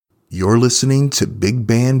You're listening to Big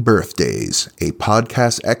Band Birthdays, a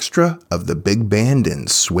podcast extra of the Big Band and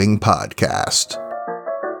Swing podcast.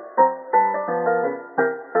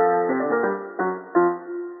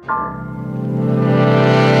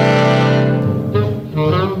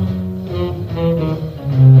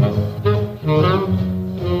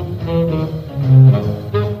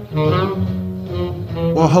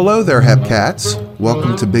 Well, hello there, Hepcats.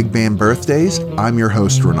 Welcome to Big Band Birthdays. I'm your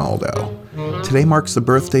host, Ronaldo. Today marks the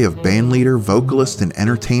birthday of bandleader, vocalist, and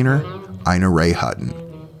entertainer, Ray Hutton.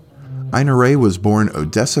 Ray was born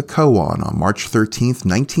Odessa Kowan on March 13,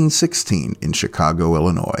 1916 in Chicago,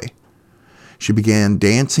 Illinois. She began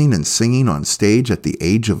dancing and singing on stage at the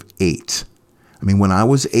age of 8. When I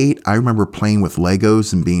was 8, I remember playing with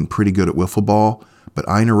Legos and being pretty good at wiffle ball, but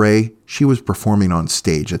Ray, she was performing on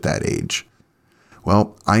stage at that age.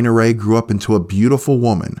 Well, Ray grew up into a beautiful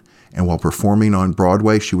woman, and while performing on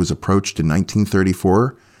Broadway, she was approached in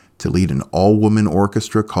 1934 to lead an all-woman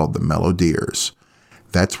orchestra called the Bandleaders.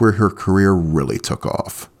 That's where her career really took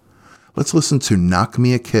off. Let's listen to Knock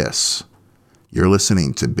Me a Kiss. You're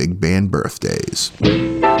listening to Big Band Birthdays.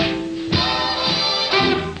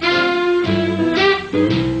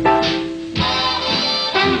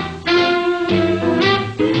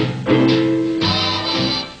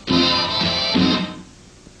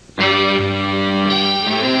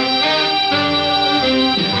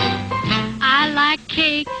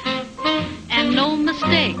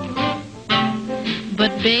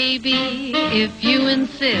 But baby, if you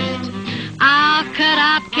insist, I'll cut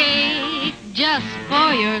out cake just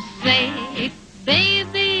for your sake.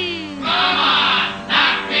 Baby, come on,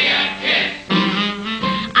 knock me a kiss.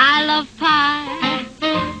 I love pie,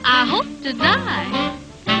 I hope to die.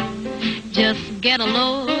 Just get a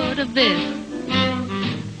load of this.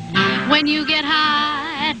 When you get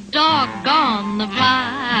high, doggone the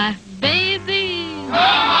pie. Baby, come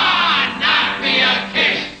on, knock me a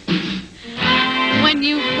kiss. When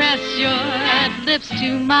you press your lips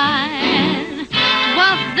to mine,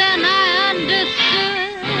 well then I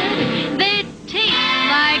understood. They taste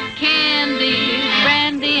like candy,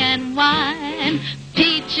 brandy and wine,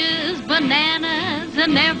 peaches, bananas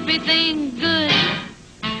and everything good.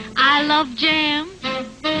 I love jam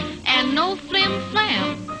and no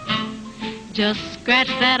flim-flam. Just scratch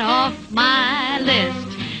that off my list.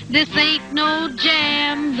 This ain't no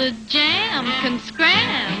jam, the jam can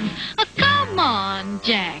scram. Come on,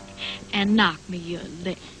 Jack, and knock me your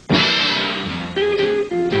lick.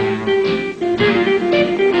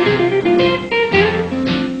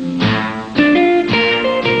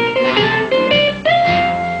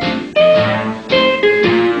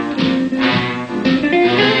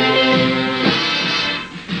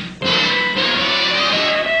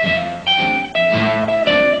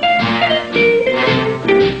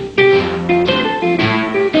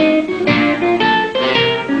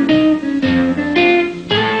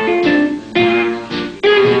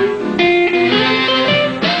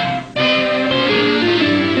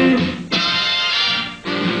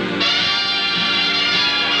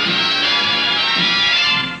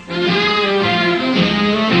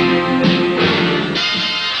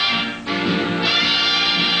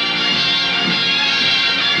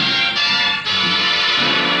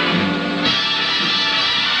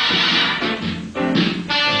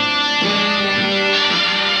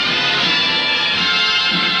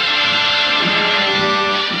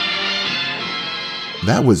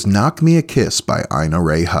 That was Knock Me a Kiss by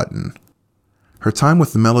Ray Hutton. Her time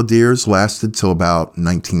with the Bandleaders lasted till about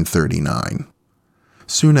 1939.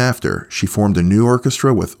 Soon after, she formed a new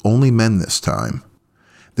orchestra with only men this time.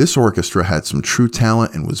 This orchestra had some true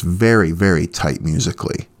talent and was very, very tight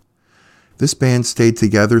musically. This band stayed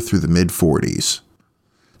together through the mid-40s.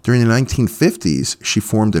 During the 1950s, she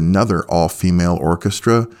formed another all-female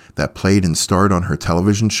orchestra that played and starred on her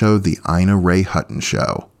television show, The Ray Hutton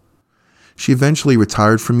Show. She eventually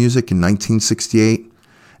retired from music in 1968,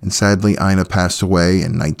 and sadly, Ina passed away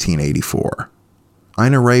in 1984.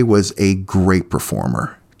 Ray was a great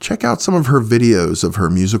performer. Check out some of her videos of her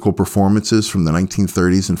musical performances from the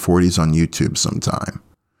 1930s and 40s on YouTube sometime.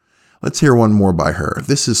 Let's hear one more by her.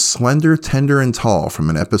 This is Slender, Tender, and Tall from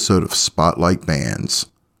an episode of Spotlight Bands.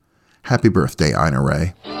 Happy birthday,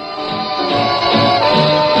 Ray.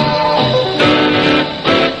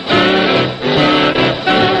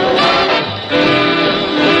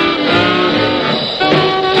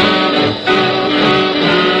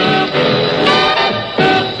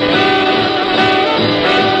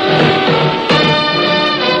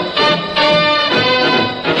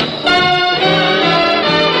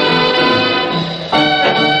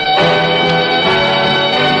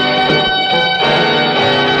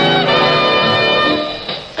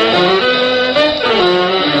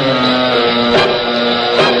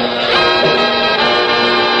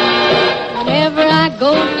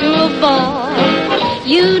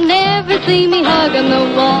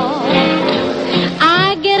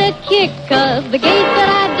 kick, 'cause the gates that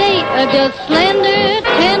I date are just slender,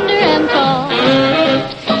 tender, and tall.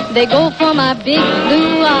 They go for my big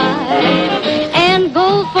blue eyes and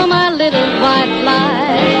go for my little white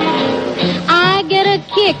lies. I get a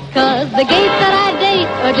kick, 'cause the gates that I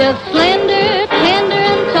date are just slender, tender,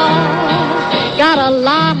 and tall. Got a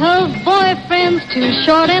lot of boyfriends, too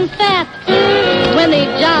short and fat. When they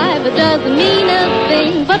jive, it doesn't mean a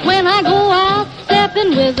thing. But when I go out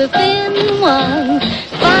stepping with the thin ones,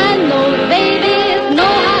 find those babies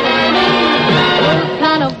know how to move. Those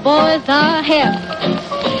kind of boys are hip.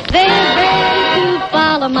 They're ready to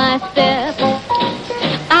follow my steps.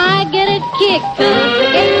 I get a kick, 'cause the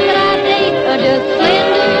gates that I date are just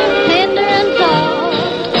slender, tender, and tall.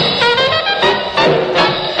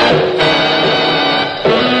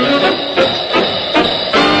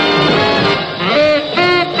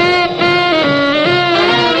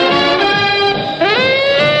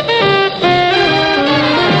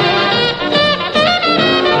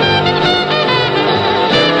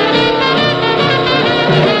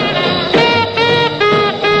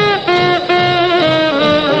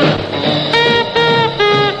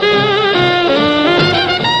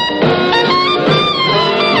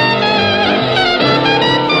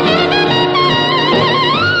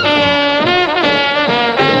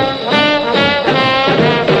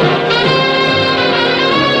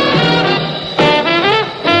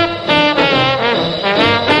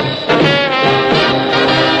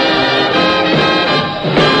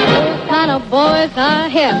 Boys are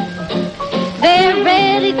hip. They're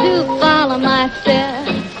ready to follow my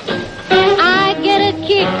steps. I get a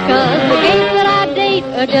kick, 'cause the gates that I date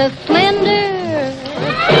are just slender,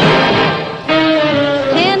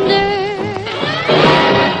 tender.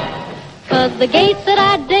 'Cause the gates that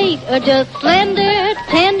I date are just slender,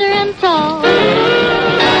 tender, and tall.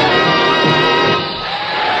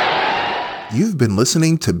 You've been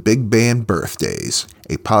listening to Big Band Birthdays,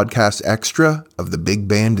 a podcast extra of the Big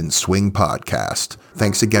Band and Swing podcast.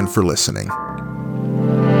 Thanks again for listening.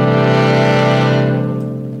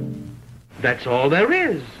 That's all there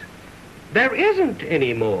is. There isn't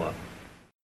any more.